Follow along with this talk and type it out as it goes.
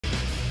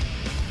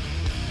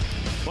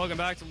Welcome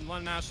back to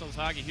London Nationals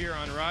Hockey here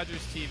on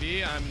Rogers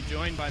TV. I'm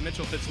joined by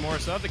Mitchell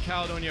Fitzmorris of the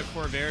Caledonia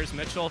Corvairs.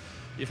 Mitchell,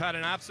 you've had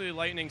an absolutely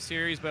lightning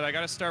series, but I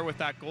got to start with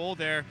that goal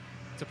there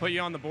to put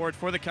you on the board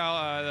for the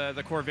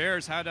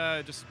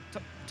Corvairs. Just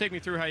take me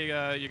through how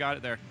you got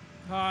it there.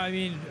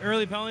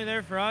 Early penalty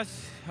there for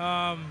us.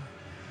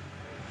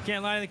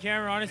 Can't lie to the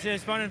camera. Honestly, I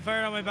spun and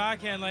fired on my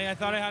backhand. I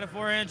thought I had a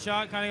forehand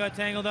shot, kind of got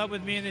tangled up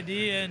with me in the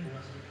D, and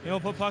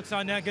put pucks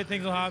on net. Good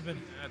things will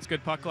happen. That's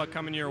good puck luck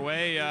coming your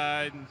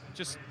way.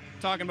 Just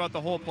talking about the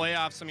whole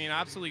playoffs,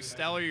 absolutely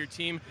stellar. Your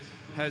team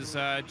has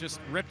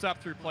just ripped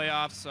up through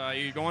playoffs.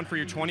 You're going for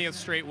your 20th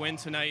straight win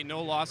tonight.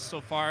 No losses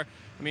so far.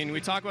 We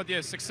talk about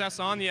the success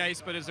on the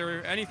ice, but is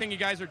there anything you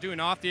guys are doing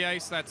off the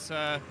ice that's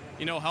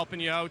helping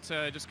you out?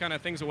 Just kind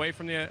of things away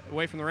from the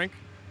rink.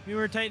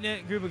 We're a tight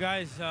knit group of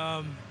guys.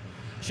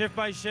 Shift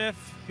by shift,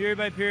 period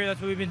by period. That's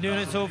what we've been doing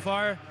it so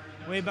far.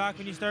 Way back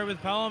when you started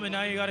with Pelham, and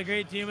now you got a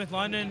great team with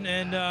London,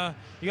 and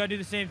you got to do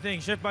the same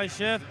thing, shift by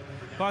shift,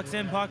 pucks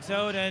in, pucks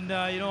out, and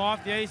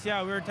off the ice,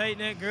 we're a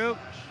tight-knit group.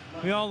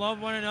 We all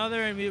love one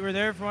another, and we were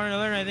there for one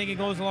another, and I think it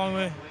goes a long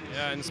way.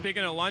 Yeah, and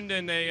speaking of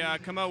London, they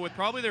come out with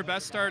probably their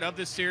best start of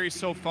this series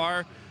so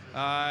far,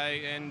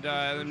 and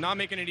not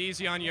making it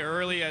easy on you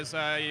early, as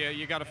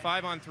you got a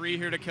 5-on-3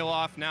 here to kill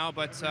off now,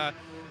 but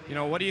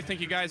what do you think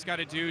you guys got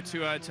to do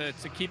to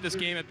keep this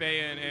game at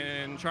bay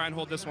and try and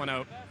hold this one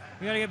out?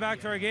 We got to get back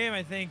to our game.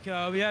 I think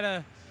we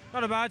had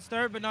not a bad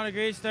start, but not a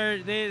great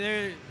start.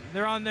 They're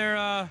on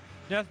their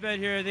deathbed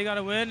here. They got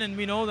to win, and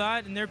we know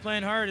that, and they're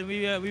playing hard, and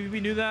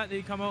we knew that.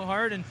 They come out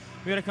hard, and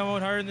we got to come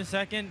out hard in the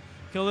second,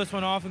 kill this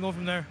one off, and go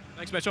from there.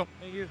 Thanks, Mitchell.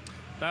 Thank you.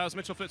 That was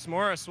Mitchell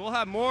Fitzmorris. We'll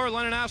have more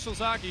London Nationals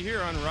hockey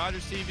here on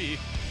Rogers TV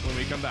when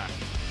we come back.